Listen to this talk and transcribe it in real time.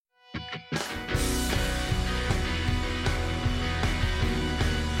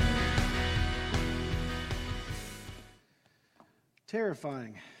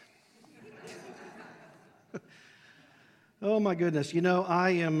Terrifying. Oh my goodness. You know,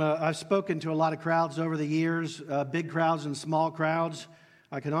 I've spoken to a lot of crowds over the years, big crowds and small crowds.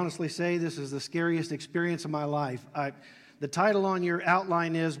 I can honestly say this is the scariest experience of my life. The title on your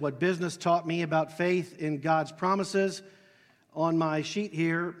outline is What Business Taught Me About Faith in God's Promises. On my sheet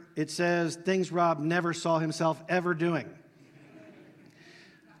here, it says, Things Rob never saw himself ever doing.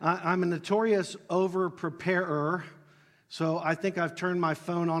 I'm a notorious over-preparer, so I think I've turned my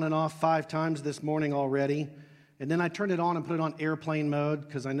phone on and off 5 times this morning already. And then I turned it on and put it on airplane mode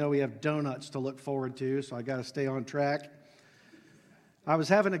because I know we have donuts to look forward to, so I got to stay on track. I was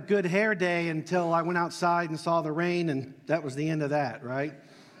having a good hair day until I went outside and saw the rain, and that was the end of that, right?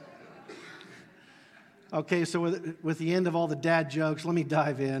 Okay, so with the end of all the dad jokes, let me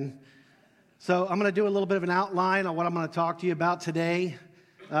dive in. So I'm going to do a little bit of an outline on what I'm going to talk to you about today.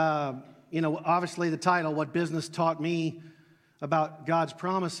 Obviously the title, What Business Taught Me About God's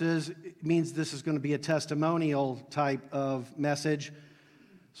Promises, means this is going to be a testimonial type of message.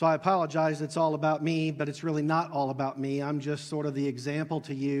 So I apologize, it's all about me, but it's really not all about me. I'm just sort of the example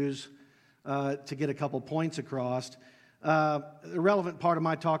to use to get a couple points across. The relevant part of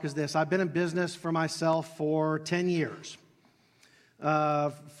my talk is this. I've been in business for myself for 10 years.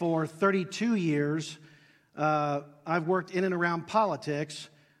 For 32 years, I've worked in and around politics,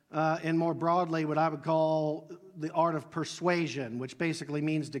 and more broadly what I would call the art of persuasion, which basically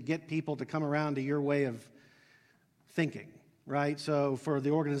means to get people to come around to your way of thinking, right? So for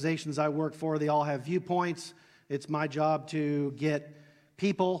the organizations I work for, they all have viewpoints. It's my job to get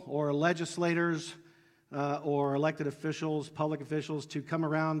people or legislators or elected officials, public officials, to come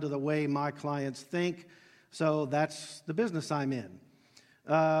around to the way my clients think. So that's the business I'm in.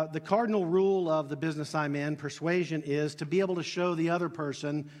 The cardinal rule of the business I'm in, persuasion, is to be able to show the other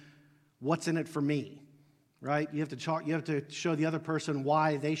person what's in it for me, right? You have to show the other person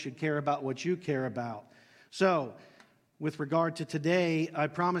why they should care about what you care about. So, with regard to today, I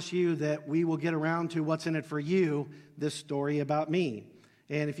promise you that we will get around to what's in it for you, this story about me.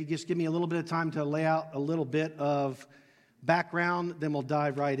 And if you just give me a little bit of time to lay out a little bit of background, then we'll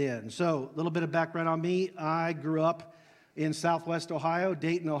dive right in. So, a little bit of background on me. I grew up in Southwest Ohio,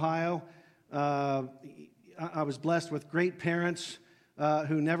 Dayton, Ohio. I was blessed with great parents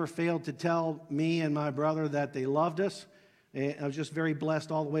who never failed to tell me and my brother that they loved us. And I was just very blessed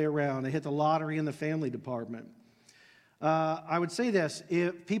all the way around. I hit the lottery in the family department. I would say this,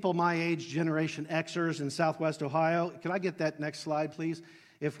 if people my age, Generation Xers in Southwest Ohio, can I get that next slide, please?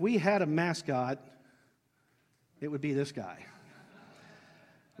 If we had a mascot, it would be this guy.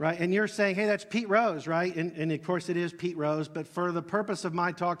 Right, and you're saying, hey, that's Pete Rose, right? And of course it is Pete Rose, but for the purpose of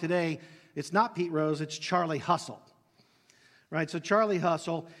my talk today, it's not Pete Rose, it's Charlie Hustle. Right, so Charlie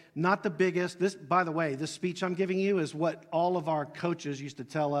Hustle, not the biggest. This, by the way, this speech I'm giving you is what all of our coaches used to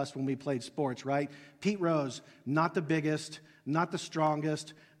tell us when we played sports, right? Pete Rose, not the biggest, not the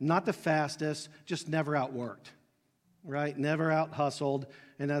strongest, not the fastest, just never outworked, right? Never out-hustled,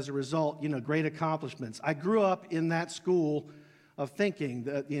 and as a result, great accomplishments. I grew up in that school of thinking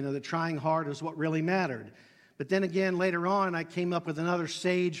that, that trying hard is what really mattered. But then again, later on, I came up with another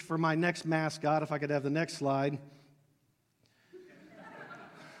sage for my next mascot, if I could have the next slide.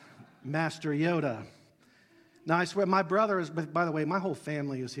 Master Yoda. Now, I swear, my brother is, by the way, my whole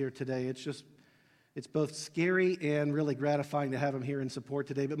family is here today. It's both scary and really gratifying to have him here in support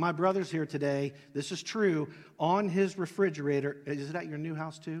today. But my brother's here today. This is true. On his refrigerator, is it at your new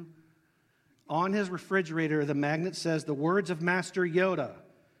house too? On his refrigerator, the magnet says the words of Master Yoda,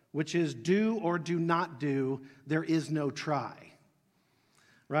 which is do or do not do, there is no try.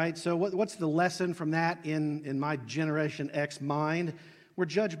 Right? So what's the lesson from that in my Generation X mind? We're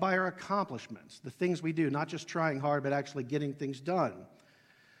judged by our accomplishments, the things we do, not just trying hard, but actually getting things done.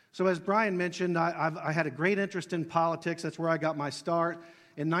 So as Brian mentioned, I had a great interest in politics. That's where I got my start.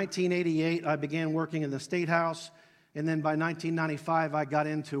 In 1988, I began working in the State House, and then by 1995, I got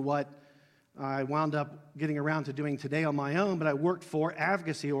into what I wound up getting around to doing today on my own, but I worked for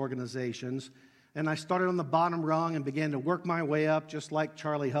advocacy organizations, and I started on the bottom rung and began to work my way up, just like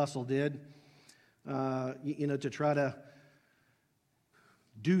Charlie Hustle did, to try to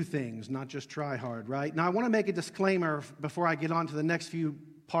do things, not just try hard, right? Now, I want to make a disclaimer before I get on to the next few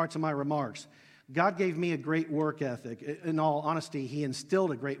parts of my remarks. God gave me a great work ethic. In all honesty, He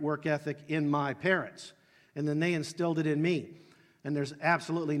instilled a great work ethic in my parents, and then they instilled it in me. And there's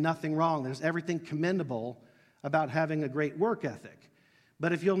absolutely nothing wrong. There's everything commendable about having a great work ethic.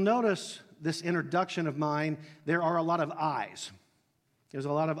 But if you'll notice this introduction of mine, there are a lot of I's. There's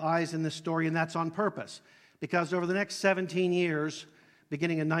a lot of I's in this story, and that's on purpose. Because over the next 17 years,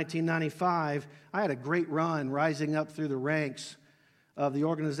 beginning in 1995, I had a great run rising up through the ranks of the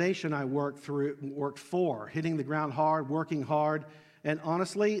organization I worked for, hitting the ground hard, working hard, and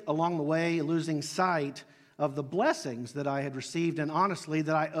honestly, along the way, losing sight of the blessings that I had received, and honestly,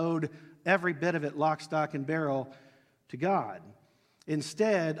 that I owed every bit of it, lock, stock, and barrel, to God.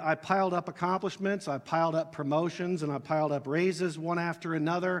 Instead, I piled up accomplishments, I piled up promotions, and I piled up raises one after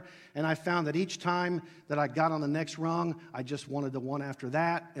another, and I found that each time that I got on the next rung, I just wanted the one after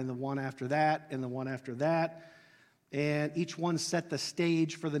that, and the one after that, and the one after that. And each one set the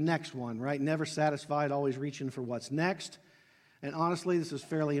stage for the next one, right? Never satisfied, always reaching for what's next. And honestly, this is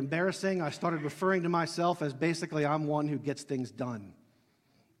fairly embarrassing. I started referring to myself as basically I'm one who gets things done,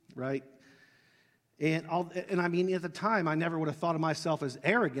 right? And I mean, at the time, I never would have thought of myself as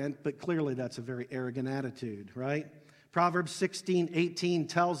arrogant, but clearly that's a very arrogant attitude, right? Proverbs 16:18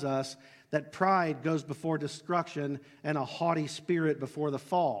 tells us that pride goes before destruction and a haughty spirit before the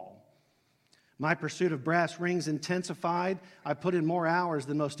fall. My pursuit of brass rings intensified. I put in more hours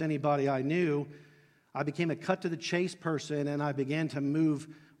than most anybody I knew. I became a cut-to-the-chase person, and I began to move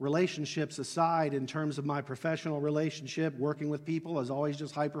relationships aside in terms of my professional relationship. Working with people, I was always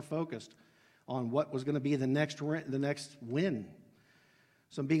just hyper-focused on what was going to be the next win.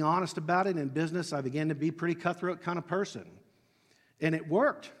 So I'm being honest about it. In business, I began to be a pretty cutthroat kind of person. And it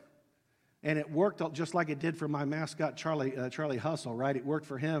worked. And it worked just like it did for my mascot, Charlie Hustle, right? It worked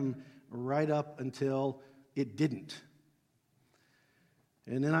for him right up until it didn't.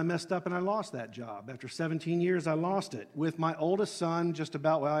 And then I messed up and I lost that job. After 17 years, I lost it. With my oldest son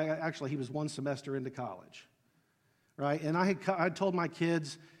he was one semester into college, right? And I told my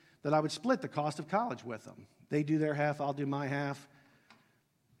kids that I would split the cost of college with them. They do their half, I'll do my half.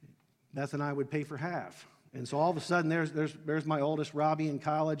 Beth and I would pay for half. And so all of a sudden, there's my oldest, Robbie, in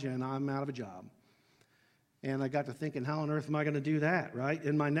college, and I'm out of a job. And I got to thinking, how on earth am I going to do that, right?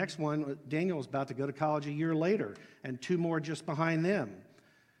 And my next one, Daniel, was about to go to college a year later, and two more just behind them.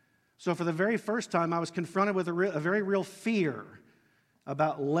 So for the very first time, I was confronted with a very real fear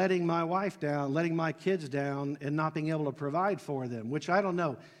about letting my wife down, letting my kids down, and not being able to provide for them, which I don't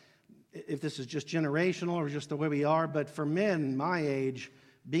know if this is just generational or just the way we are, but for men my age,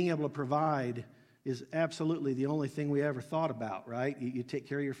 being able to provide is absolutely the only thing we ever thought about, right? You take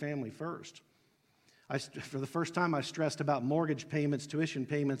care of your family first. For the first time, I stressed about mortgage payments, tuition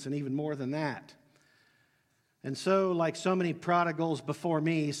payments, and even more than that. And so, like so many prodigals before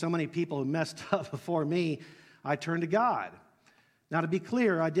me, so many people who messed up before me, I turned to God. Now, to be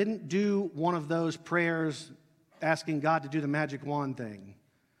clear, I didn't do one of those prayers asking God to do the magic wand thing.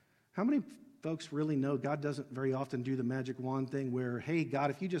 How many folks really know God doesn't very often do the magic wand thing where, hey, God,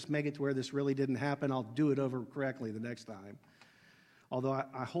 if you just make it to where this really didn't happen, I'll do it over correctly the next time. Although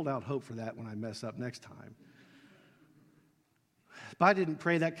I hold out hope for that when I mess up next time. But I didn't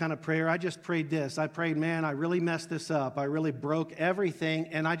pray that kind of prayer. I just prayed this. I prayed, man, I really messed this up. I really broke everything,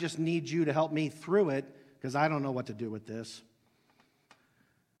 and I just need you to help me through it because I don't know what to do with this.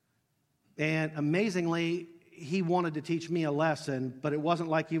 And amazingly, he wanted to teach me a lesson, but it wasn't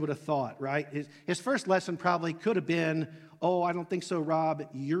like he would have thought, right? His first lesson probably could have been, oh, I don't think so, Rob.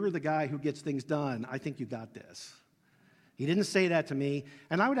 You're the guy who gets things done. I think you got this. He didn't say that to me.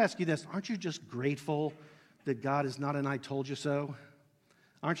 And I would ask you this, aren't you just grateful that God is not an I told you so?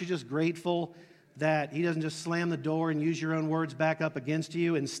 Aren't you just grateful that he doesn't just slam the door and use your own words back up against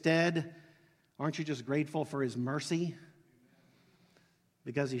you? Instead, aren't you just grateful for his mercy?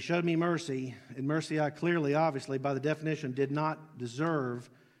 Because he showed me mercy, and mercy I clearly, obviously, by the definition, did not deserve.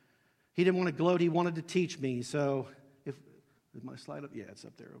 He didn't want to gloat, he wanted to teach me. So, is my slide up? Yeah, it's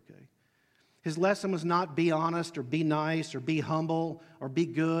up there, okay. His lesson was not be honest or be nice or be humble or be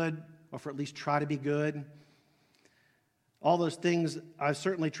good, or for at least try to be good. All those things I've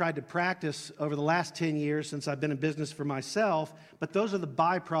certainly tried to practice over the last 10 years since I've been in business for myself, but those are the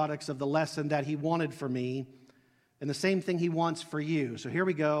byproducts of the lesson that he wanted for me, and the same thing he wants for you. So here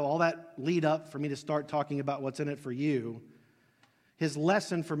we go, all that lead up for me to start talking about what's in it for you. His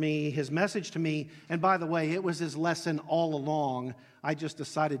lesson for me, his message to me, and by the way, it was his lesson all along. I just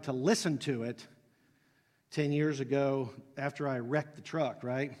decided to listen to it 10 years ago after I wrecked the truck,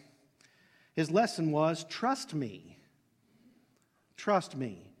 right? His lesson was, trust me. Trust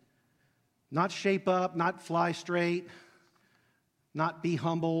me. Not shape up, not fly straight, not be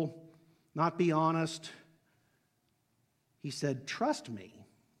humble, not be honest. He said, trust me.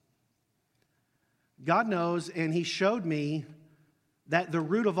 God knows, and he showed me that the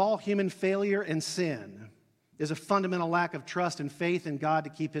root of all human failure and sin is a fundamental lack of trust and faith in God to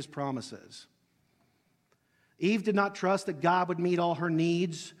keep his promises. Eve did not trust that God would meet all her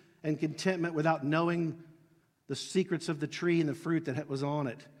needs and contentment without knowing the secrets of the tree and the fruit that was on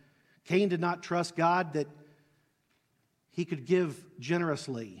it. Cain did not trust God that he could give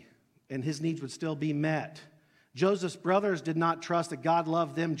generously and his needs would still be met. Joseph's brothers did not trust that God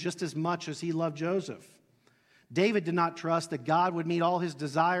loved them just as much as he loved Joseph. David did not trust that God would meet all his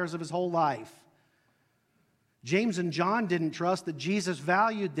desires of his whole life. James and John didn't trust that Jesus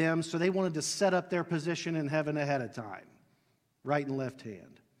valued them, so they wanted to set up their position in heaven ahead of time, right and left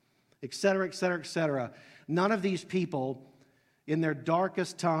hand, etc., etc., etc. None of these people in their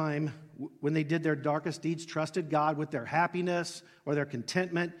darkest time, when they did their darkest deeds, trusted God with their happiness or their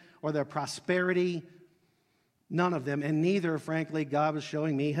contentment or their prosperity. None of them, and neither, frankly, God was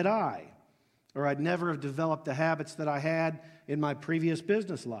showing me, had I, or I'd never have developed the habits that I had in my previous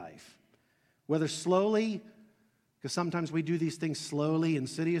business life. Whether slowly, because sometimes we do these things slowly,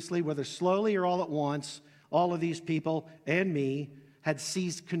 insidiously, whether slowly or all at once, all of these people and me had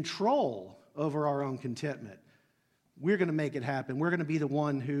seized control over our own contentment. We're going to make it happen. We're going to be the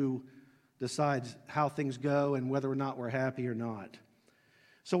one who decides how things go and whether or not we're happy or not.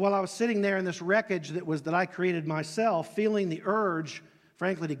 So while I was sitting there in this wreckage that I created myself, feeling the urge,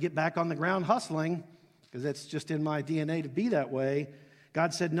 frankly, to get back on the ground hustling, because it's just in my DNA to be that way,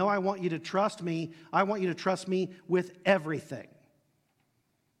 God said, no, I want you to trust me. I want you to trust me with everything.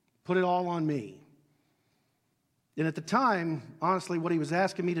 Put it all on me. And at the time, honestly, what he was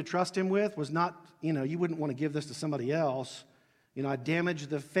asking me to trust him with was not, you wouldn't want to give this to somebody else. I damaged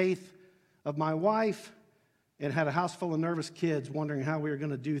the faith of my wife and had a house full of nervous kids wondering how we were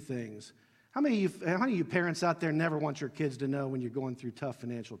going to do things. How many of you parents out there never want your kids to know when you're going through tough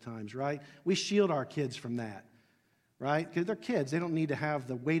financial times, right? We shield our kids from that, right? Because they're kids. They don't need to have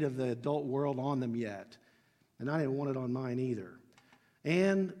the weight of the adult world on them yet. And I didn't want it on mine either.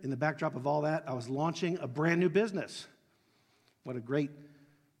 And in the backdrop of all that, I was launching a brand new business. What a great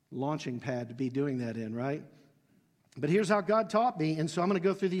launching pad to be doing that in, right? But here's how God taught me, and so I'm going to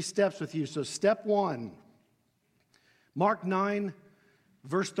go through these steps with you. So step 1, Mark 9,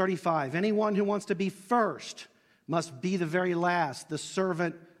 verse 35. Anyone who wants to be first must be the very last, the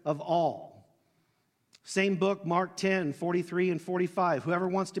servant of all. Same book, Mark 10, 43 and 45. Whoever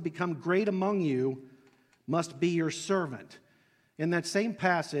wants to become great among you must be your servant. In that same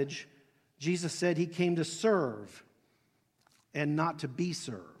passage, Jesus said he came to serve and not to be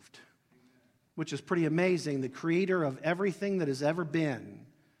served, which is pretty amazing. The creator of everything that has ever been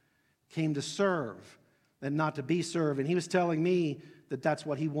came to serve and not to be served. And he was telling me that that's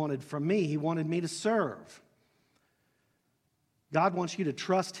what he wanted from me. He wanted me to serve. God wants you to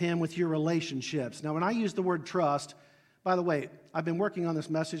trust him with your relationships. Now, when I use the word trust, by the way, I've been working on this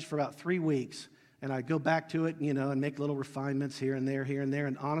message for about 3 weeks. And I go back to it, and make little refinements here and there.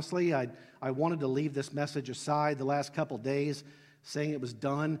 And honestly, I wanted to leave this message aside the last couple days, saying it was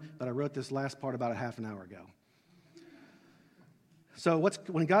done, but I wrote this last part about a half an hour ago. So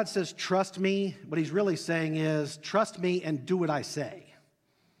when God says, trust me, what he's really saying is, trust me and do what I say,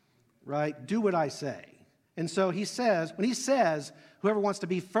 right? Do what I say. And so he says, when he says, whoever wants to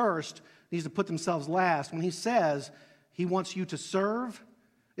be first needs to put themselves last, when he says he wants you to serve,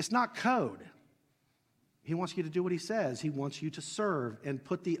 it's not code. He wants you to do what he says. He wants you to serve and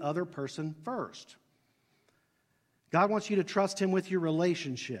put the other person first. God wants you to trust him with your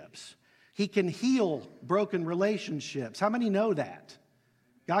relationships. He can heal broken relationships. How many know that?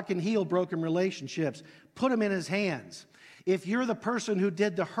 God can heal broken relationships. Put them in his hands. If you're the person who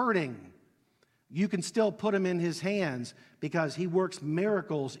did the hurting, you can still put them in his hands because he works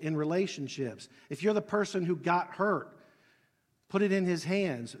miracles in relationships. If you're the person who got hurt, put it in his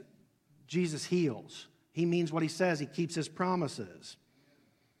hands. Jesus heals. He means what he says. He keeps his promises.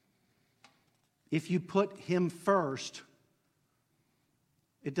 If you put him first,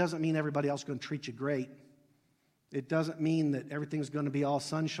 it doesn't mean everybody else is going to treat you great. It doesn't mean that everything's going to be all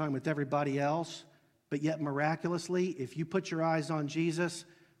sunshine with everybody else. But yet, miraculously, if you put your eyes on Jesus,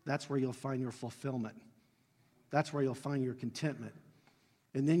 that's where you'll find your fulfillment. That's where you'll find your contentment.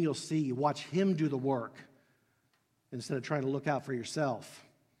 And then you'll see, you watch him do the work instead of trying to look out for yourself.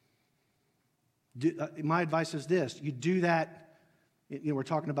 My advice is this. You do that, we're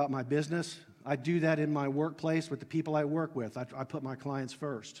talking about my business. I do that in my workplace with the people I work with. I put my clients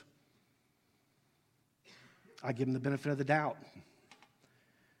first. I give them the benefit of the doubt.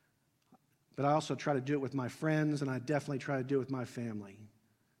 But I also try to do it with my friends, and I definitely try to do it with my family.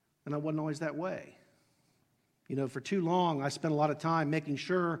 And I wasn't always that way. For too long, I spent a lot of time making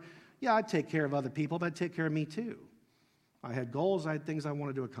sure, I'd take care of other people, but I'd take care of me too. I had goals, I had things I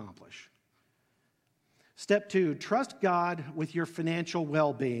wanted to accomplish. Step 2, trust God with your financial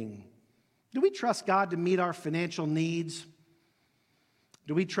well-being. Do we trust God to meet our financial needs?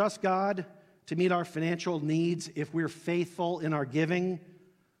 Do we trust God to meet our financial needs if we're faithful in our giving?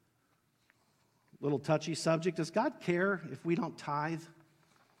 Little touchy subject. Does God care if we don't tithe?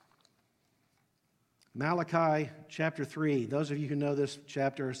 Malachi chapter 3. Those of you who know this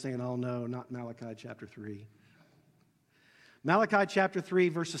chapter are saying, oh no, not Malachi chapter 3. Malachi chapter 3,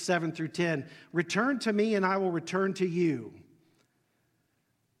 verses 7 through 10. Return to me and I will return to you.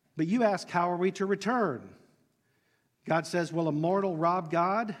 But you ask, how are we to return? God says, will a mortal rob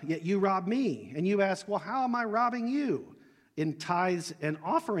God? Yet you rob me. And you ask, well, how am I robbing you? In tithes and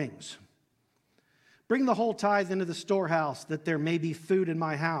offerings. Bring the whole tithe into the storehouse, that there may be food in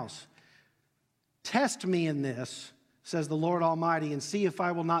my house. Test me in this, says the Lord Almighty, and see if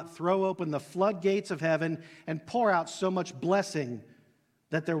I will not throw open the floodgates of heaven and pour out so much blessing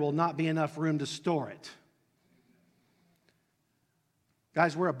that there will not be enough room to store it.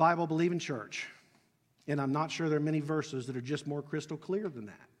 Guys, we're a Bible-believing church, and I'm not sure there are many verses that are just more crystal clear than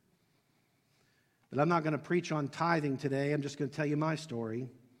that. But I'm not going to preach on tithing today. I'm just going to tell you my story.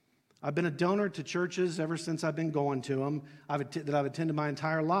 I've been a donor to churches ever since I've been going to them that I've attended my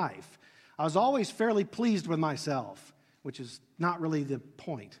entire life. I was always fairly pleased with myself, which is not really the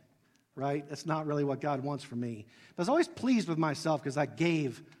point, right? That's not really what God wants from me. But I was always pleased with myself because I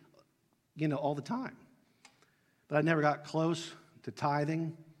gave, all the time. But I never got close to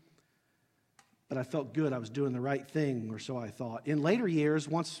tithing. But I felt good. I was doing the right thing, or so I thought. In later years,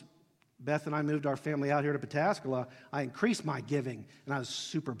 once Beth and I moved our family out here to Pataskala, I increased my giving, and I was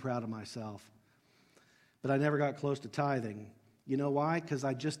super proud of myself. But I never got close to tithing. You know why? Because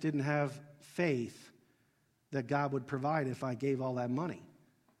I just didn't have faith that God would provide if I gave all that money.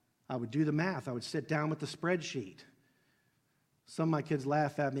 I would do the math. I would sit down with the spreadsheet. Some of my kids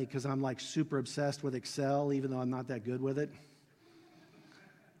laugh at me because I'm like super obsessed with Excel, even though I'm not that good with it.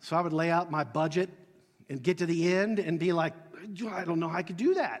 So I would lay out my budget and get to the end and be like, I don't know how I could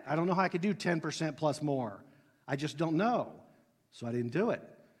do that. I don't know how I could do 10% plus more. I just don't know. So I didn't do it.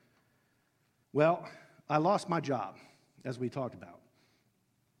 Well, I lost my job, as we talked about.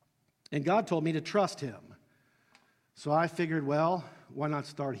 And God told me to trust him. So I figured, well, why not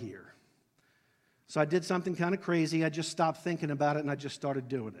start here? So I did something kind of crazy. I just stopped thinking about it and I just started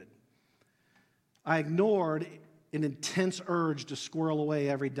doing it. I ignored an intense urge to squirrel away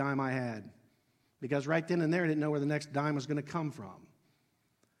every dime I had, because right then and there I didn't know where the next dime was going to come from.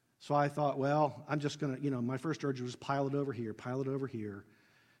 So I thought, well, I'm just going to, my first urge was pile it over here,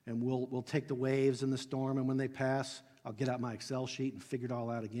 and we'll take the waves and the storm, and when they pass, I'll get out my Excel sheet and figure it all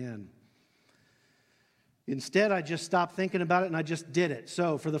out again. Instead, I just stopped thinking about it and I just did it.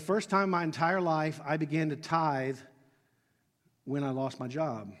 So for the first time in my entire life, I began to tithe when I lost my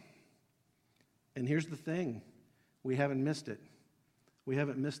job. And here's the thing. We haven't missed it. We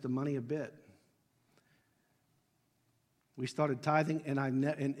haven't missed the money a bit. We started tithing, and I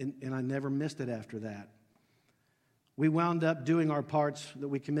never missed it after that. We wound up doing our parts that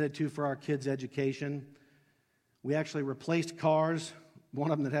we committed to for our kids' education. We actually replaced cars, one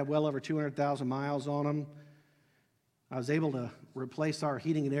of them that had well over 200,000 miles on them. I was able to replace our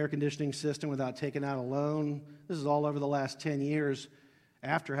heating and air conditioning system without taking out a loan. This is all over the last 10 years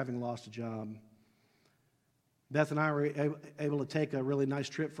after having lost a job. Beth and I were able to take a really nice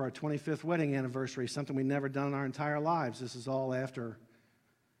trip for our 25th wedding anniversary, something we'd never done in our entire lives. This is all after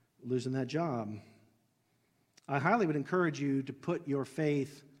losing that job. I highly would encourage you to put your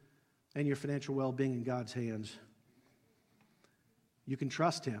faith and your financial well-being in God's hands. You can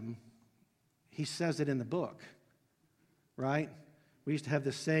trust him. He says it in the book, right? We used to have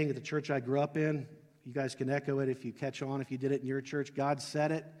this saying at the church I grew up in. You guys can echo it if you catch on, if you did it in your church. God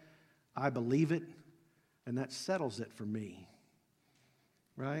said it. I believe it. And that settles it for me,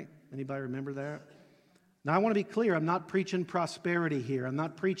 right? Anybody remember that? Now, I want to be clear. I'm not preaching prosperity here. I'm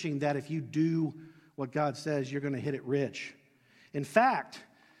not preaching that if you do what God says, you're going to hit it rich. In fact,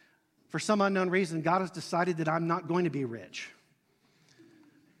 for some unknown reason, God has decided that I'm not going to be rich.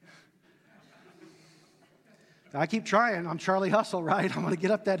 I keep trying. I'm Charlie Hustle, right? I'm going to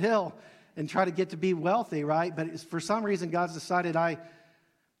get up that hill and try to get to be wealthy, right? But for some reason, God's decided I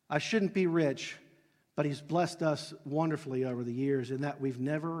shouldn't be rich. But he's blessed us wonderfully over the years in that we've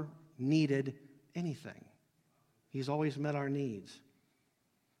never needed anything. He's always met our needs.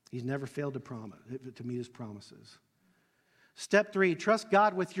 He's never failed to meet his promises. Step 3, trust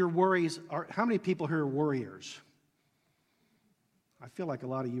God with your worries. How many people here are worriers? I feel like a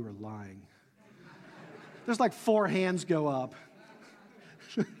lot of you are lying. There's like 4 hands go up.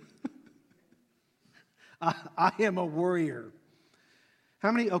 I am a worrier.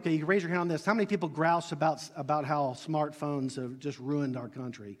 How many, okay, you can raise your hand on this. How many people grouse about how smartphones have just ruined our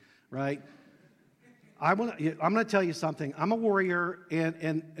country, right? I'm going to tell you something. I'm a worrier,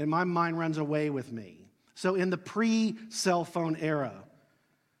 and my mind runs away with me. So in the pre-cell phone era,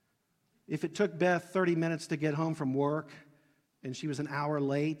 If it took Beth 30 minutes to get home from work and she was an hour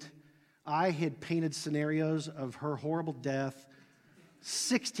late, I had painted scenarios of her horrible death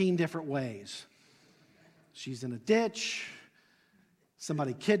 16 different ways. She's in a ditch,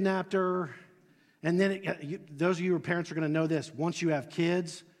 somebody kidnapped her, and then those of you who are parents are going to know this. Once you have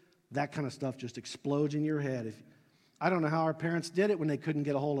kids, that kind of stuff just explodes in your head. I don't know how our parents did it when they couldn't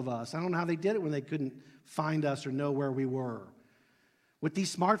get a hold of us. I don't know how they did it when they couldn't find us or know where we were. With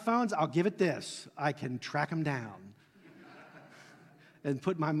these smartphones, I'll give it this. I can track them down and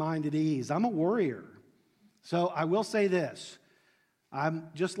put my mind at ease. I'm a worrier. So I will say this. I'm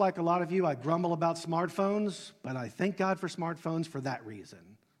just like a lot of you, I grumble about smartphones, but I thank God for smartphones for that reason.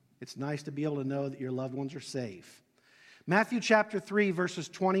 It's nice to be able to know that your loved ones are safe. Matthew chapter 3, verses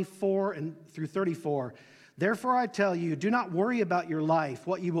 24 through 34. Therefore I tell you, do not worry about your life,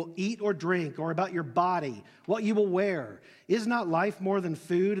 what you will eat or drink, or about your body, what you will wear. Is not life more than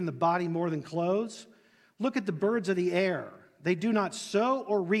food and the body more than clothes? Look at the birds of the air. They do not sow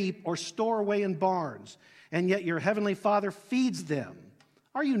or reap or store away in barns, and yet your heavenly Father feeds them.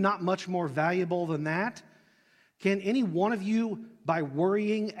 Are you not much more valuable than that? Can any one of you, by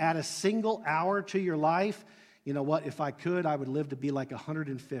worrying, add a single hour to your life? You know what? If I could, I would live to be like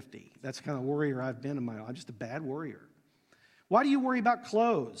 150. That's the kind of worrier I've been in my life. I'm just a bad worrier. Why do you worry about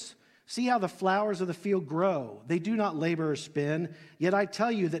clothes? See how the flowers of the field grow. They do not labor or spin. Yet I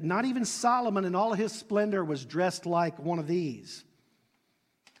tell you that not even Solomon in all his splendor was dressed like one of these.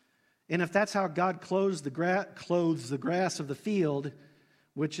 And if that's how God clothes the grass of the field,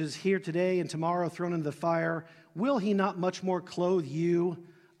 which is here today and tomorrow thrown into the fire, will he not much more clothe you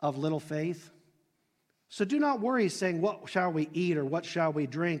of little faith? So do not worry, saying, what shall we eat, or what shall we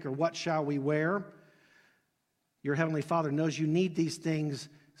drink, or what shall we wear? Your heavenly Father knows you need these things.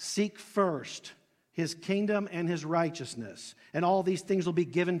 Seek first his kingdom and his righteousness, and all these things will be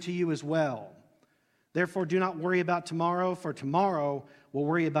given to you as well. Therefore, do not worry about tomorrow, for tomorrow will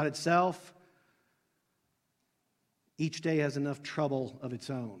worry about itself. Each day has enough trouble of its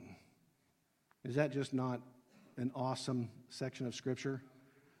own. Is that just not an awesome section of Scripture?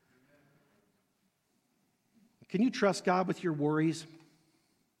 Can you trust God with your worries?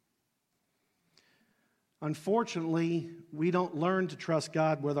 Unfortunately, we don't learn to trust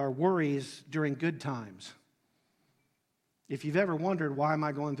God with our worries during good times. If you've ever wondered, why am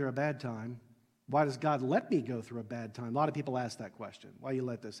I going through a bad time? Why does God let me go through a bad time? A lot of people ask that question. Why you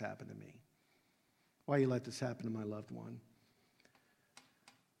let this happen to me? Why you let this happen to my loved one?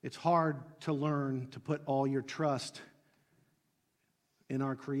 It's hard to learn to put all your trust in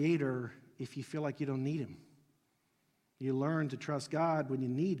our Creator if you feel like you don't need Him. You learn to trust God when you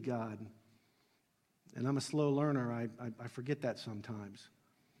need God. And I'm a slow learner. I forget that sometimes.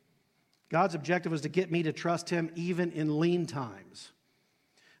 God's objective was to get me to trust Him even in lean times.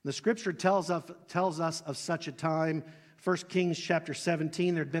 The Scripture tells us of such a time. 1 Kings chapter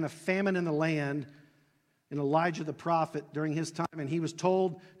 17, there had been a famine in the land, and Elijah the prophet during his time, and he was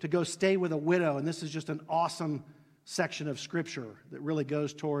told to go stay with a widow. And this is just an awesome section of Scripture that really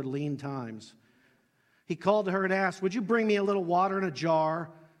goes toward lean times. He called to her and asked, would you bring me a little water in a jar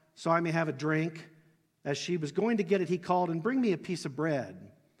so I may have a drink? As she was going to get it, he called, and bring me a piece of bread.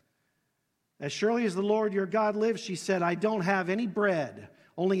 As surely as the Lord your God lives, she said, I don't have any bread,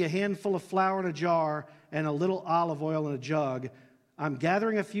 only a handful of flour in a jar and a little olive oil in a jug. I'm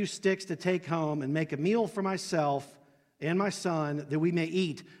gathering a few sticks to take home and make a meal for myself and my son that we may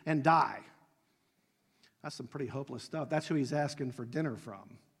eat and die. That's some pretty hopeless stuff. That's who he's asking for dinner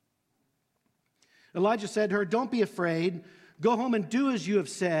from. Elijah said to her, don't be afraid. Go home and do as you have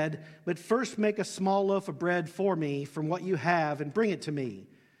said, but first make a small loaf of bread for me from what you have and bring it to me.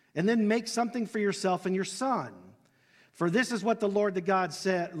 And then make something for yourself and your son. For this is what the Lord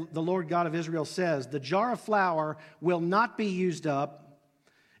God of Israel says, the jar of flour will not be used up,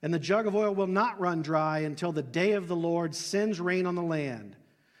 and the jug of oil will not run dry until the day of the Lord sends rain on the land.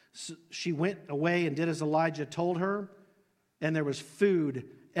 So she went away and did as Elijah told her, and there was food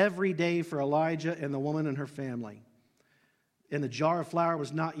every day for Elijah and the woman and her family. And the jar of flour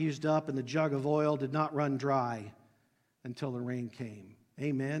was not used up, and the jug of oil did not run dry until the rain came.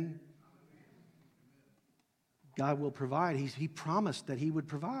 Amen. God will provide. He promised that He would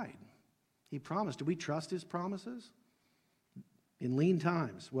provide. He promised. Do we trust His promises? In lean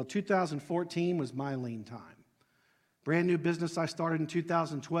times. Well, 2014 was my lean time. Brand new business I started in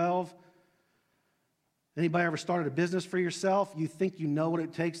 2012. Anybody ever started a business for yourself? You think you know what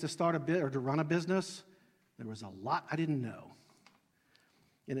it takes to start a bit or to run a business? There was a lot I didn't know.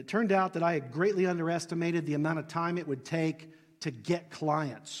 And it turned out that I had greatly underestimated the amount of time it would take to get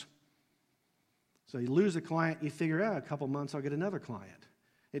clients. So you lose a client, you figure, a couple months I'll get another client.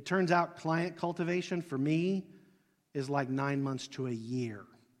 It turns out client cultivation for me is like 9 months to a year.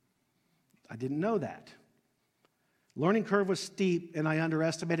 I didn't know that. Learning curve was steep, and I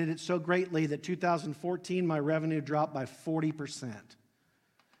underestimated it so greatly that 2014, my revenue dropped by 40%.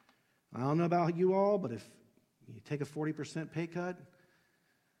 I don't know about you all, but if you take a 40% pay cut,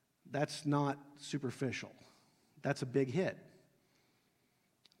 that's not superficial. That's a big hit.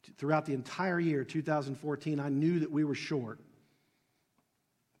 Throughout the entire year, 2014, I knew that we were short.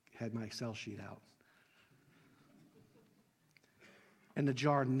 Had my Excel sheet out. And the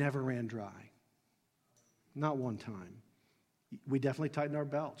jar never ran dry. Not one time. We definitely tightened our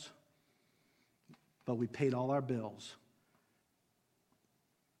belts. But we paid all our bills.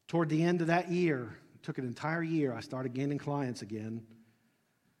 Toward the end of that year, it took an entire year, I started gaining clients again.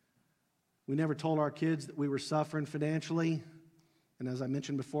 We never told our kids that we were suffering financially. And as I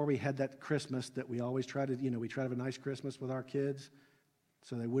mentioned before, we had that Christmas that we always try to, we try to have a nice Christmas with our kids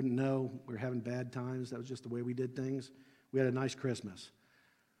so they wouldn't know we were having bad times. That was just the way we did things. We had a nice Christmas.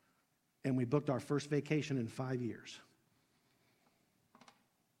 And we booked our first vacation in 5 years.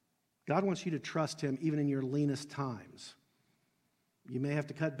 God wants you to trust Him even in your leanest times. You may have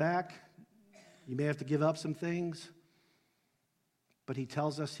to cut back. You may have to give up some things. But He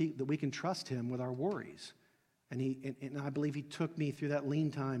tells us that we can trust Him with our worries. And I believe He took me through that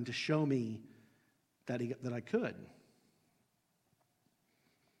lean time to show me that I could.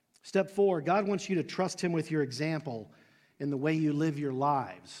 Step 4, God wants you to trust Him with your example in the way you live your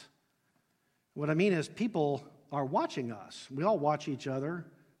lives. What I mean is people are watching us. We all watch each other.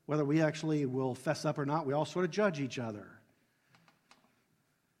 Whether we actually will fess up or not, we all sort of judge each other.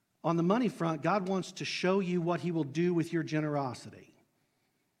 On the money front, God wants to show you what He will do with your generosity.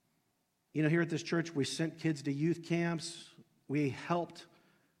 Here at this church, we sent kids to youth camps. We helped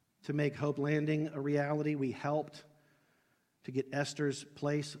to make Hope Landing a reality. We helped to get Esther's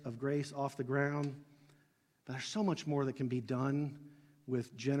Place of Grace off the ground. But there's so much more that can be done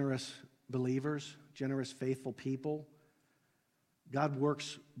with generous believers, generous, faithful people. God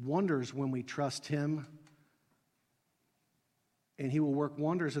works wonders when we trust Him. And He will work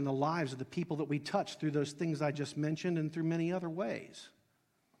wonders in the lives of the people that we touch through those things I just mentioned and through many other ways.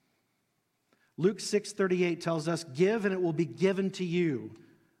 Luke 6:38 tells us, "Give and it will be given to you.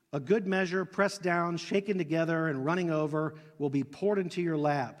 A good measure, pressed down, shaken together, and running over will be poured into your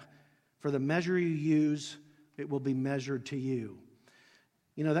lap. For the measure you use, it will be measured to you."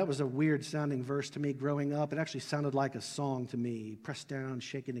 That was a weird sounding verse to me growing up. It actually sounded like a song to me. Pressed down,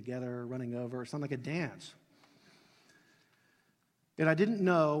 shaken together, running over. It sounded like a dance. And I didn't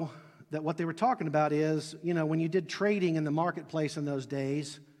know that what they were talking about is, when you did trading in the marketplace in those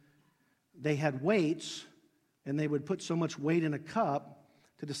days, they had weights, and they would put so much weight in a cup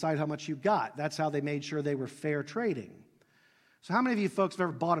to decide how much you got. That's how they made sure they were fair trading. So how many of you folks have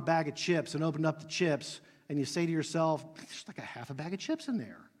ever bought a bag of chips and opened up the chips and you say to yourself, there's like a half a bag of chips in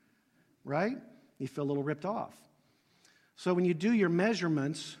there, right? You feel a little ripped off. So when you do your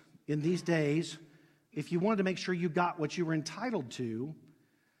measurements in these days, if you wanted to make sure you got what you were entitled to,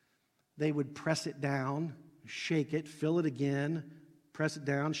 they would press it down, shake it, fill it again, press it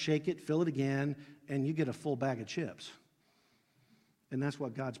down, shake it, fill it again, and you get a full bag of chips. And that's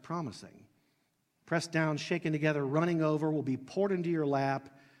what God's promising. Pressed down, shaken together, running over will be poured into your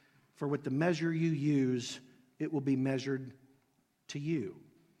lap. For with the measure you use, it will be measured to you.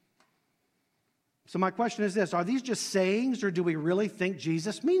 So my question is this: are these just sayings, or do we really think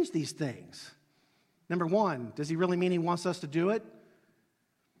Jesus means these things? Number one, does He really mean He wants us to do it?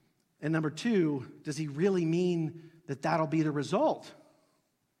 And number two, does He really mean that that'll be the result?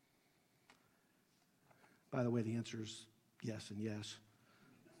 By the way, the answer is yes and yes.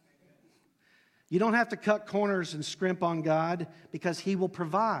 You don't have to cut corners and scrimp on God because He will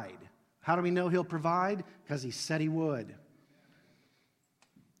provide. How do we know He'll provide? Because He said He would.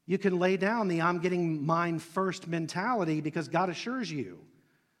 You can lay down the I'm getting mine first mentality because God assures you.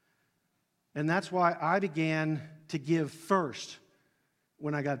 And that's why I began to give first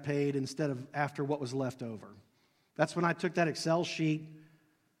when I got paid instead of after what was left over. That's when I took that Excel sheet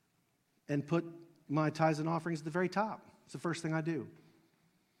and put my tithes and offerings at the very top. It's the first thing I do.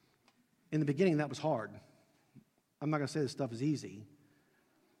 In the beginning, that was hard. I'm not going to say this stuff is easy.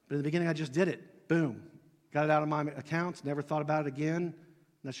 But in the beginning, I just did it. Boom. Got it out of my accounts, never thought about it again.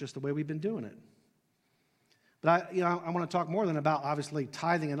 That's just the way we've been doing it. But I want to talk more than about, obviously,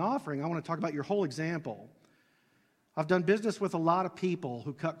 tithing and offering. I want to talk about your whole example. I've done business with a lot of people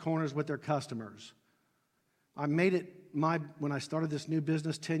who cut corners with their customers. I made it when I started this new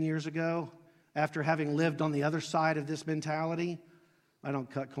business 10 years ago, after having lived on the other side of this mentality, I don't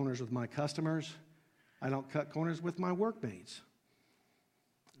cut corners with my customers. I don't cut corners with my workmates.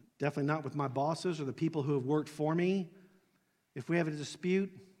 Definitely not with my bosses or the people who have worked for me. If we have a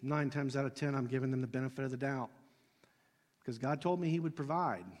dispute, 9 times out of 10, I'm giving them the benefit of the doubt. Because God told me He would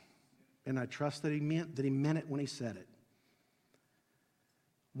provide. And I trust that He meant it when He said it.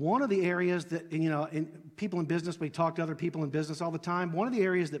 One of the areas that, in people in business, we talk to other people in business all the time. One of the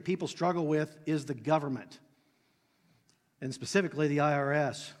areas that people struggle with is the government, and specifically the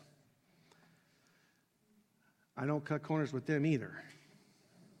IRS. I don't cut corners with them either.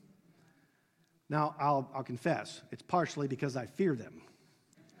 Now, I'll confess, it's partially because I fear them.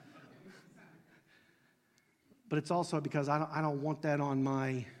 But it's also because I don't want that on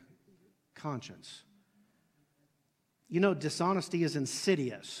my conscience. Dishonesty is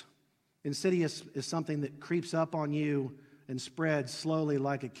insidious. Insidious is something that creeps up on you and spreads slowly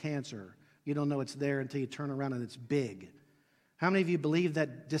like a cancer. You don't know it's there until you turn around and it's big. How many of you believe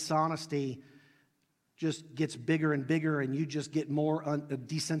that dishonesty just gets bigger and bigger and you just get more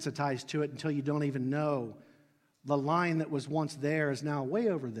desensitized to it until you don't even know the line that was once there is now way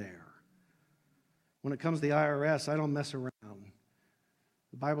over there? When it comes to the IRS, I don't mess around.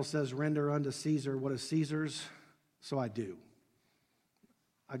 The Bible says, render unto Caesar what is Caesar's. So I do.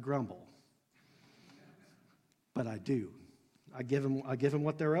 I grumble. But I do. I give them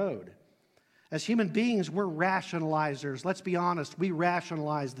what they're owed. As human beings, we're rationalizers. Let's be honest. We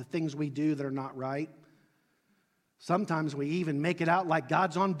rationalize the things we do that are not right. Sometimes we even make it out like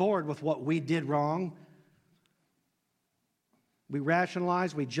God's on board with what we did wrong. We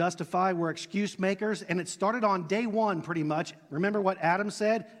rationalize, we justify, we're excuse makers, and it started on day one pretty much. Remember what Adam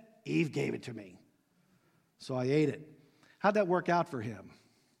said? Eve gave it to me. So I ate it. How'd that work out for him?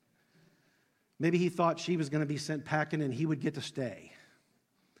 Maybe he thought she was going to be sent packing and he would get to stay.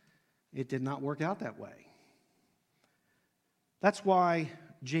 It did not work out that way. That's why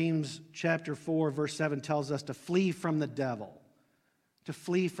James chapter 4, verse 7 tells us to flee from the devil, to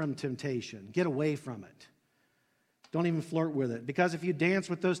flee from temptation, get away from it. Don't even flirt with it. Because if you dance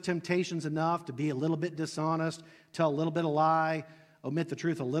with those temptations enough to be a little bit dishonest, tell a little bit of lie, omit the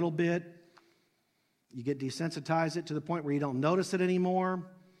truth a little bit, you get desensitized it to the point where you don't notice it anymore.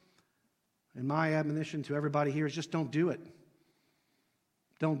 And my admonition to everybody here is just don't do it.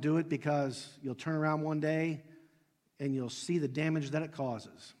 Don't do it because you'll turn around one day and you'll see the damage that it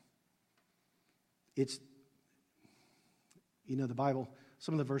causes. It's, the Bible,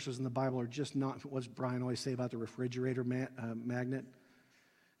 some of the verses in the Bible are just not what does Brian always say about the refrigerator magnet.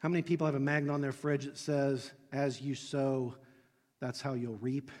 How many people have a magnet on their fridge that says, as you sow, that's how you'll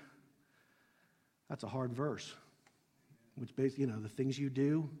reap? That's a hard verse, which basically, the things you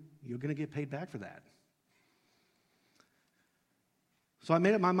do, you're going to get paid back for that. So I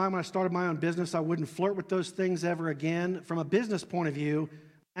made up my mind when I started my own business, I wouldn't flirt with those things ever again. From a business point of view,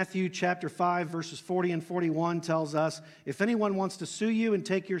 Matthew chapter 5, verses 40 and 41 tells us, if anyone wants to sue you and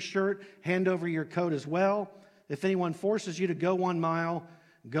take your shirt, hand over your coat as well. If anyone forces you to go 1 mile,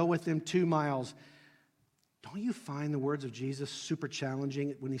 go with them 2 miles. Don't you find the words of Jesus super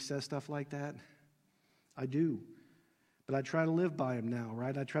challenging when he says stuff like that? I do. But I try to live by him now,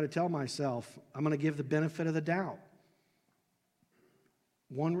 right? I try to tell myself, I'm going to give the benefit of the doubt.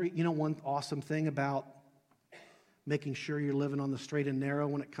 One awesome thing about making sure you're living on the straight and narrow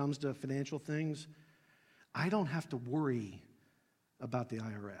when it comes to financial things, I don't have to worry about the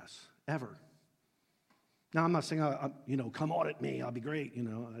IRS, ever. Now, I'm not saying, come audit me, I'll be great.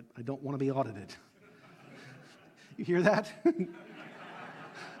 I don't want to be audited. You hear that?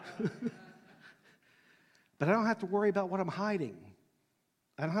 But I don't have to worry about what I'm hiding.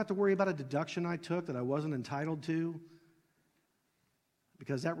 I don't have to worry about a deduction I took that I wasn't entitled to,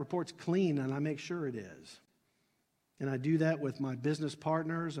 because that report's clean and I make sure it is. And I do that with my business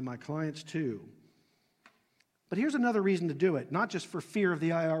partners and my clients too. But here's another reason to do it, not just for fear of the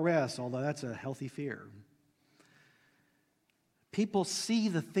IRS, although that's a healthy fear. People see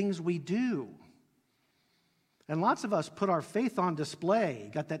the things we do. And lots of us put our faith on display.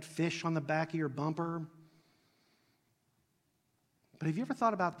 Got that fish on the back of your bumper. But have you ever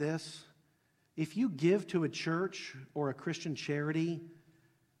thought about this? If you give to a church or a Christian charity,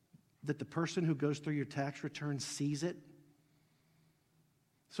 that the person who goes through your tax return sees it.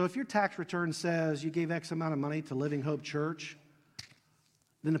 So if your tax return says you gave X amount of money to Living Hope Church,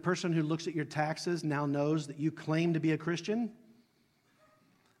 then the person who looks at your taxes now knows that you claim to be a Christian.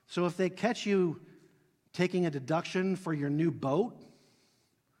 So if they catch you taking a deduction for your new boat,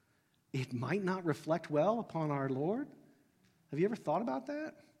 it might not reflect well upon our Lord. Have you ever thought about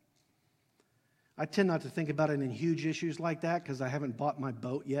that? I tend not to think about it in huge issues like that because I haven't bought my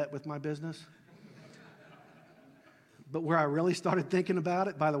boat yet with my business. But where I really started thinking about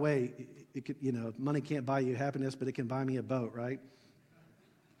it, by the way, money can't buy you happiness, but it can buy me a boat, right?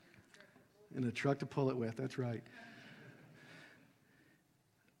 And a truck to pull it with, that's right.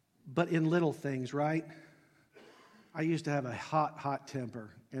 But in little things, right? I used to have a hot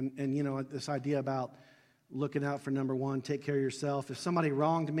temper. And you know, this idea about looking out for number one, take care of yourself. If somebody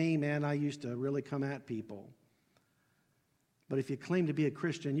wronged me, man, I used to really come at people. But if you claim to be a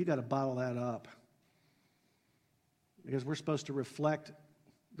Christian, you got to bottle that up. Because we're supposed to reflect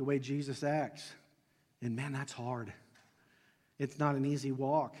the way Jesus acts. And man, that's hard. It's not an easy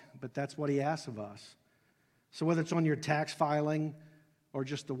walk, but that's what he asks of us. So whether it's on your tax filing or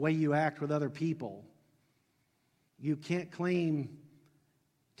just the way you act with other people, you can't claim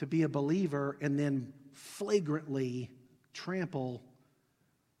to be a believer and then flagrantly trample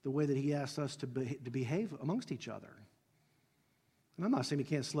the way that he asks us to behave amongst each other. And I'm not saying you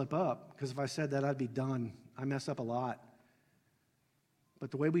can't slip up, because if I said that, I'd be done. I mess up a lot.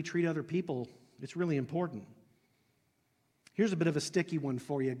 But the way we treat other people, it's really important. Here's a bit of a sticky one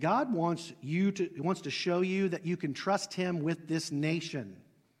for you. God wants to show you that you can trust him with this nation.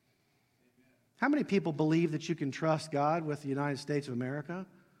 How many people believe that you can trust God with the United States of America?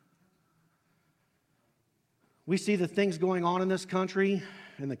 We see the things going on in this country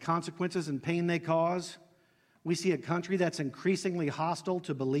and the consequences and pain they cause. We see a country that's increasingly hostile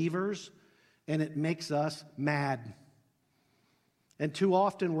to believers, and it makes us mad. And too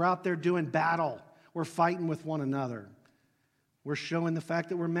often we're out there doing battle. We're fighting with one another. We're showing the fact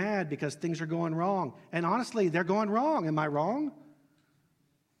that we're mad because things are going wrong. And honestly, they're going wrong. Am I wrong?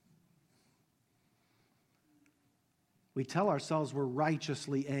 We tell ourselves we're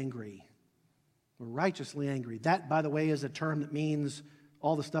righteously angry. We're righteously angry. That, by the way, is a term that means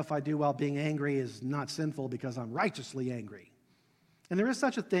all the stuff I do while being angry is not sinful because I'm righteously angry. And there is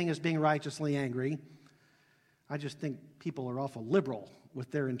such a thing as being righteously angry. I just think people are awful liberal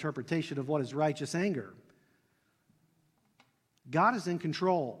with their interpretation of what is righteous anger. God is in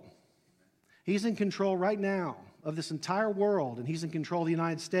control. He's in control right now of this entire world, and he's in control of the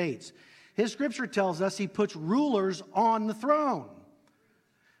United States. His scripture tells us he puts rulers on the throne.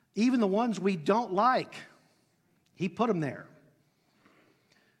 Even the ones we don't like, he put them there.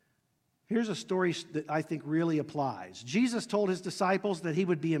 Here's a story that I think really applies. Jesus told his disciples that he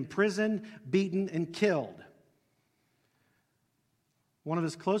would be imprisoned, beaten, and killed. One of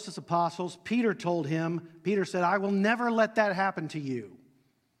his closest apostles, Peter said, "I will never let that happen to you."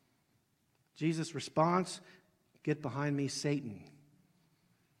 Jesus' response, "Get behind me, Satan."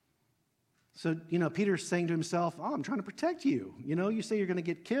 So, Peter's saying to himself, I'm trying to protect you. You say you're going to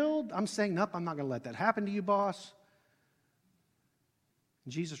get killed. I'm saying, nope, I'm not going to let that happen to you, boss.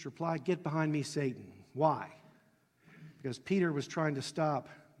 And Jesus replied, "Get behind me, Satan." Why? Because Peter was trying to stop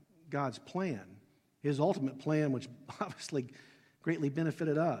God's plan, his ultimate plan, which obviously greatly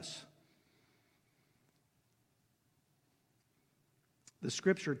benefited us. The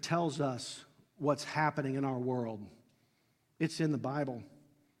scripture tells us what's happening in our world. It's in the Bible.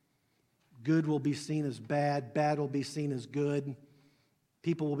 Good will be seen as bad. Bad will be seen as good.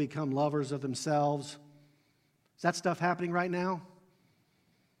 People will become lovers of themselves. Is that stuff happening right now?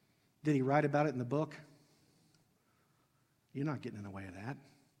 Did he write about it in the book? You're not getting in the way of that.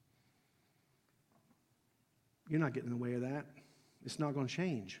 You're not getting in the way of that. It's not going to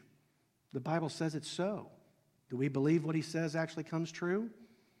change. The Bible says it's so. Do we believe what he says actually comes true?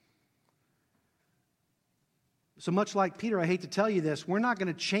 So much like Peter, I hate to tell you this, we're not going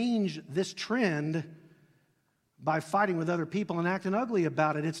to change this trend by fighting with other people and acting ugly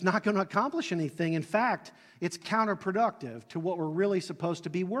about it. It's not going to accomplish anything. In fact, it's counterproductive to what we're really supposed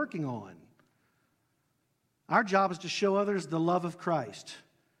to be working on. Our job is to show others the love of Christ.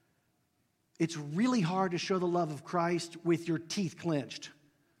 It's really hard to show the love of Christ with your teeth clenched.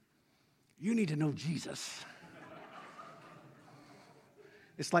 You need to know Jesus.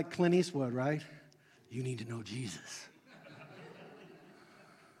 It's like Clint Eastwood, right? You need to know Jesus.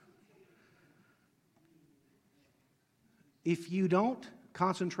 If you don't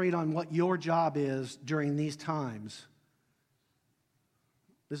concentrate on what your job is during these times,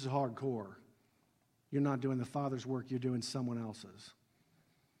 this is hardcore. You're not doing the Father's work, you're doing someone else's.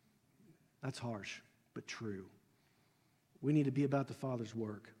 That's harsh, but true. We need to be about the Father's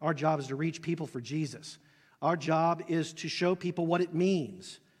work. Our job is to reach people for Jesus. Our job is to show people what it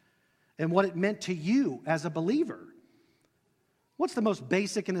means and what it meant to you as a believer. What's the most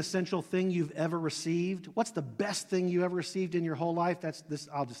basic and essential thing you've ever received? What's the best thing you ever received in your whole life? That's this.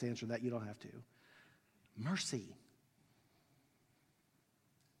 I'll just answer that. You don't have to. Mercy.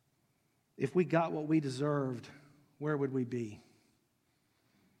 If we got what we deserved, where would we be?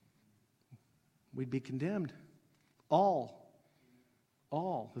 We'd be condemned. All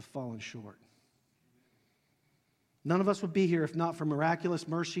have fallen short. None of us would be here if not for miraculous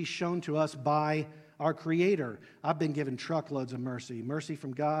mercy shown to us by our Creator. I've been given truckloads of mercy. Mercy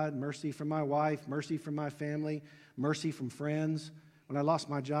from God, mercy from my wife, mercy from my family, mercy from friends. When I lost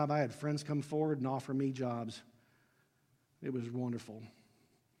my job, I had friends come forward and offer me jobs. It was wonderful.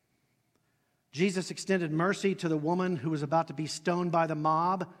 Jesus extended mercy to the woman who was about to be stoned by the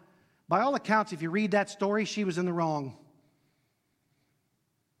mob. By all accounts, if you read that story, she was in the wrong.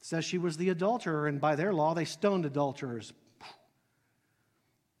 It says she was the adulterer, and by their law, they stoned adulterers.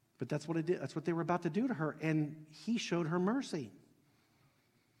 But that's what it did. That's what they were about to do to her, and he showed her mercy.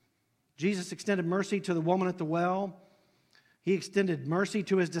 Jesus extended mercy to the woman at the well. He extended mercy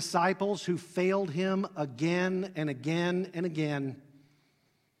to his disciples who failed him again and again and again.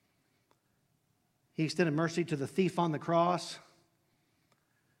 He extended mercy to the thief on the cross.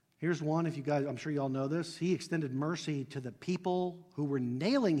 Here's one, if you guys, I'm sure you all know this. He extended mercy to the people who were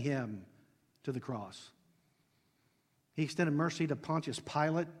nailing him to the cross. He extended mercy to Pontius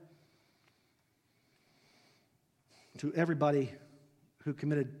Pilate, to everybody who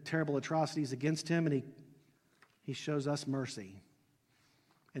committed terrible atrocities against him, and he shows us mercy.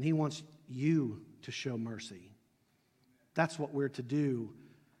 And he wants you to show mercy. That's what we're to do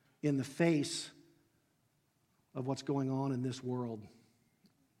in the face of what's going on in this world.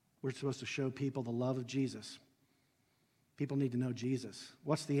 We're supposed to show people the love of Jesus. People need to know Jesus.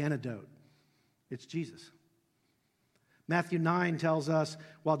 What's the antidote? It's Jesus. Matthew 9 tells us,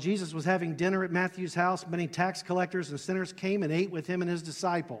 while Jesus was having dinner at Matthew's house, many tax collectors and sinners came and ate with him and his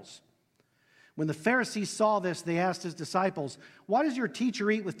disciples. When the Pharisees saw this, they asked his disciples, "Why does your teacher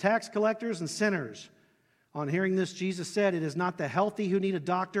eat with tax collectors and sinners?" On hearing this, Jesus said, "It is not the healthy who need a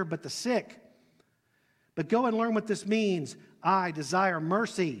doctor, but the sick. But go and learn what this means. I desire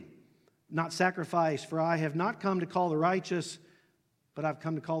mercy, not sacrifice, for I have not come to call the righteous, but I've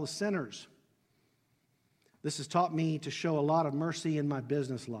come to call the sinners." This has taught me to show a lot of mercy in my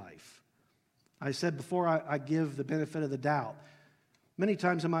business life. I said before, I give the benefit of the doubt. Many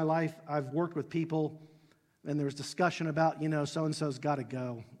times in my life, I've worked with people, and there was discussion about, so-and-so's got to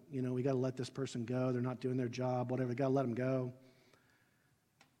go. We got to let this person go. They're not doing their job, whatever. We got to let them go.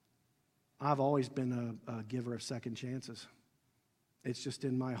 I've always been a giver of second chances. It's just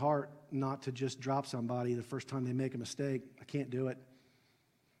in my heart not to just drop somebody the first time they make a mistake. I can't do it.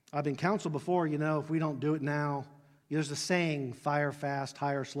 I've been counseled before, if we don't do it now. There's a saying, fire fast,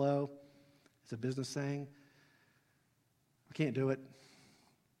 hire slow. It's a business saying. I can't do it.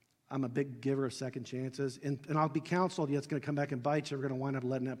 I'm a big giver of second chances. And I'll be counseled, it's going to come back and bite you. We're going to wind up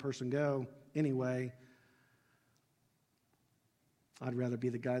letting that person go anyway. I'd rather be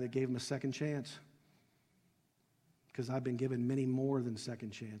the guy that gave him a second chance, because I've been given many more than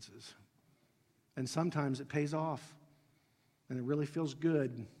second chances. And sometimes it pays off. And it really feels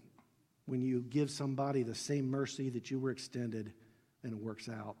good when you give somebody the same mercy that you were extended and it works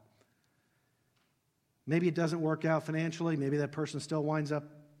out. Maybe it doesn't work out financially. Maybe that person still winds up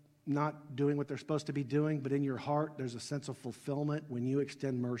not doing what they're supposed to be doing, but in your heart, there's a sense of fulfillment when you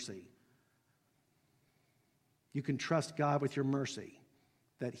extend mercy. You can trust God with your mercy,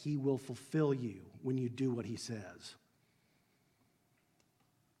 that he will fulfill you when you do what he says.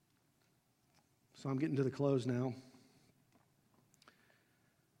 So I'm getting to the close now.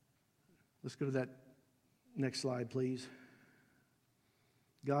 Let's go to that next slide, please.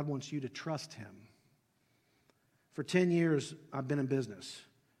 God wants you to trust him. For 10 years, I've been in business.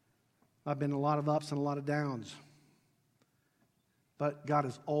 I've been in a lot of ups and a lot of downs. But God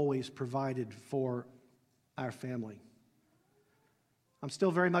has always provided for our family. I'm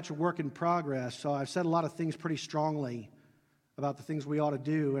still very much a work in progress, so I've said a lot of things pretty strongly about the things we ought to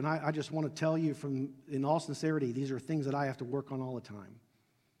do, and I just want to tell you in all sincerity, these are things that I have to work on all the time.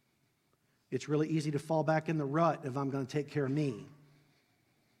 It's really easy to fall back in the rut if I'm going to take care of me.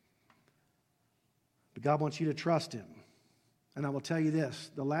 But God wants you to trust him. And I will tell you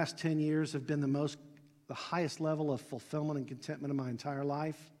this, the last 10 years have been the highest level of fulfillment and contentment of my entire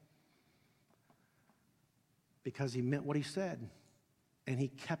life, because he meant what he said, and he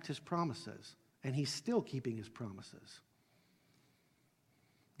kept his promises, and he's still keeping his promises.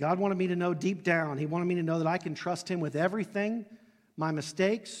 God wanted me to know deep down, he wanted me to know that I can trust him with everything, my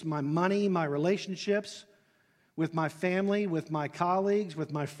mistakes, my money, my relationships, with my family, with my colleagues,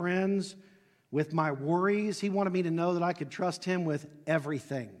 with my friends, with my worries. He wanted me to know that I could trust him with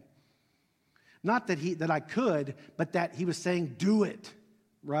everything. Not that I could, but that he was saying, do it,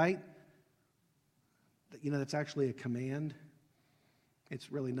 right? That's actually a command.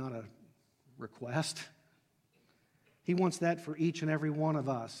 It's really not a request. He wants that for each and every one of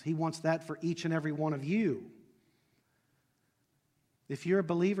us. He wants that for each and every one of you. If you're a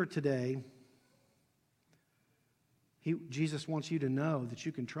believer today, Jesus wants you to know that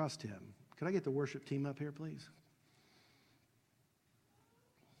you can trust him. Could I get the worship team up here, please?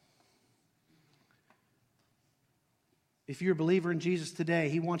 If you're a believer in Jesus today,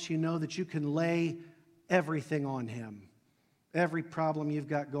 he wants you to know that you can lay everything on him. Every problem you've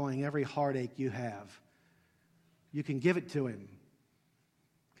got going, every heartache you have. You can give it to him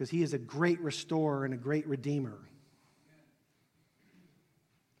because he is a great restorer and a great redeemer.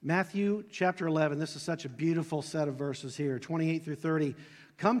 Matthew chapter 11, this is such a beautiful set of verses here, 28 through 30.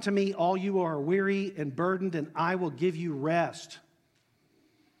 Come to me, all you who are weary and burdened, and I will give you rest.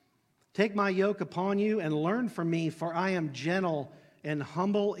 Take my yoke upon you and learn from me, for I am gentle and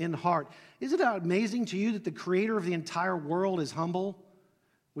humble in heart. Isn't it amazing to you that the creator of the entire world is humble?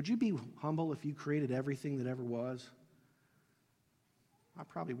 Would you be humble if you created everything that ever was? I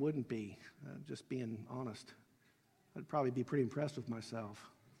probably wouldn't be, just being honest. I'd probably be pretty impressed with myself.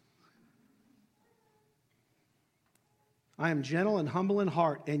 I am gentle and humble in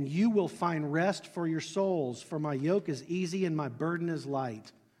heart, and you will find rest for your souls, for my yoke is easy and my burden is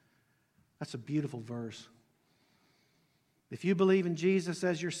light. That's a beautiful verse. If you believe in Jesus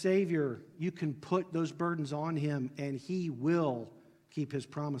as your Savior, you can put those burdens on him, and he will keep his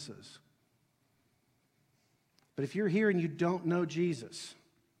promises. But if you're here and you don't know Jesus,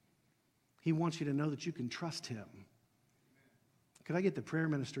 he wants you to know that you can trust him. Could I get the prayer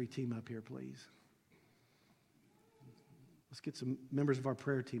ministry team up here, please? Let's get some members of our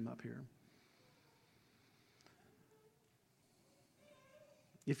prayer team up here.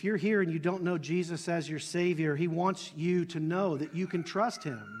 If you're here and you don't know Jesus as your Savior, he wants you to know that you can trust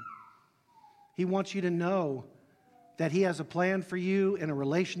him. He wants you to know that he has a plan for you and a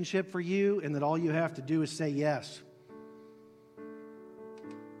relationship for you, and that all you have to do is say yes.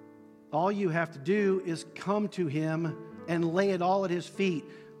 All you have to do is come to him and lay it all at his feet.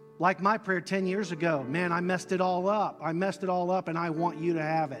 Like my prayer 10 years ago, man, I messed it all up. I messed it all up, and I want you to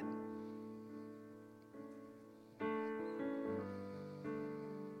have it.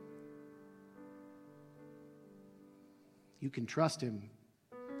 You can trust him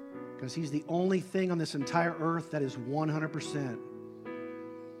because he's the only thing on this entire earth that is 100%.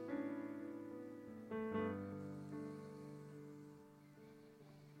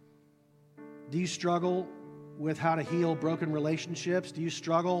 Do you struggle with how to heal broken relationships? Do you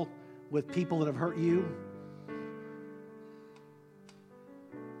struggle with people that have hurt you?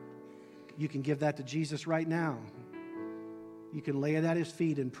 You can give that to Jesus right now. You can lay it at his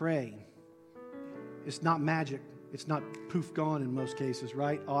feet and pray. It's not magic. It's not poof gone in most cases,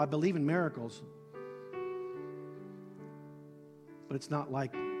 right? Oh, I believe in miracles. But it's not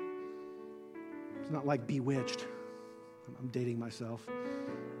like Bewitched. I'm dating myself.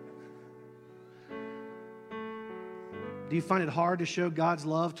 Do you find it hard to show God's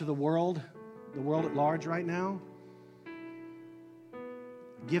love to the world at large right now?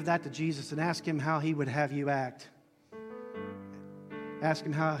 Give that to Jesus and ask him how he would have you act. Ask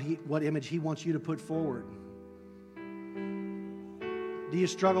him what image he wants you to put forward. Do you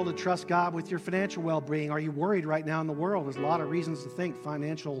struggle to trust God with your financial well-being? Are you worried right now in the world? There's a lot of reasons to think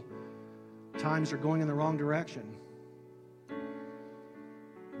financial times are going in the wrong direction.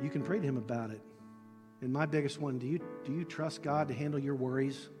 You can pray to him about it. And my biggest one, do you trust God to handle your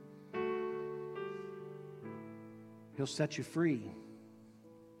worries? He'll set you free.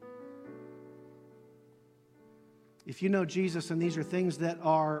 If you know Jesus and these are things that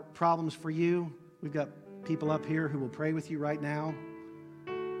are problems for you, we've got people up here who will pray with you right now.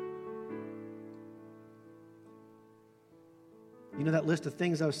 You know that list of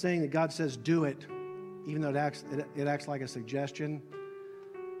things I was saying that God says do it, even though it acts like a suggestion?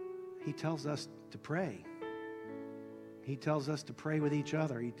 He tells us to pray. He tells us to pray with each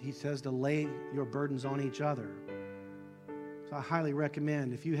other. He says to lay your burdens on each other. So I highly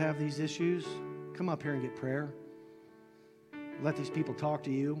recommend, if you have these issues, come up here and get prayer. Let these people talk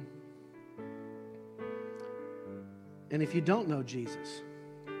to you. And if you don't know Jesus,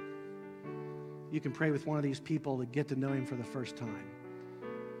 you can pray with one of these people to get to know him for the first time.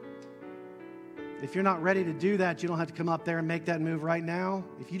 If you're not ready to do that, you don't have to come up there and make that move right now.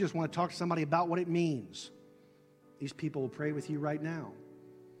 If you just want to talk to somebody about what it means, these people will pray with you right now.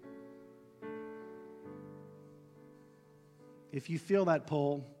 If you feel that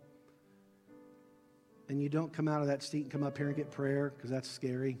pull and you don't come out of that seat and come up here and get prayer because that's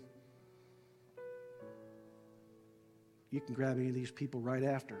scary, you can grab any of these people right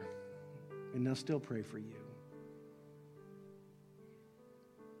after and they'll still pray for you.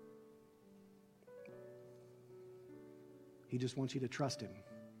 He just wants you to trust him.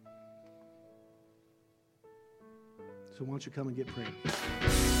 So why don't you come and get prayer?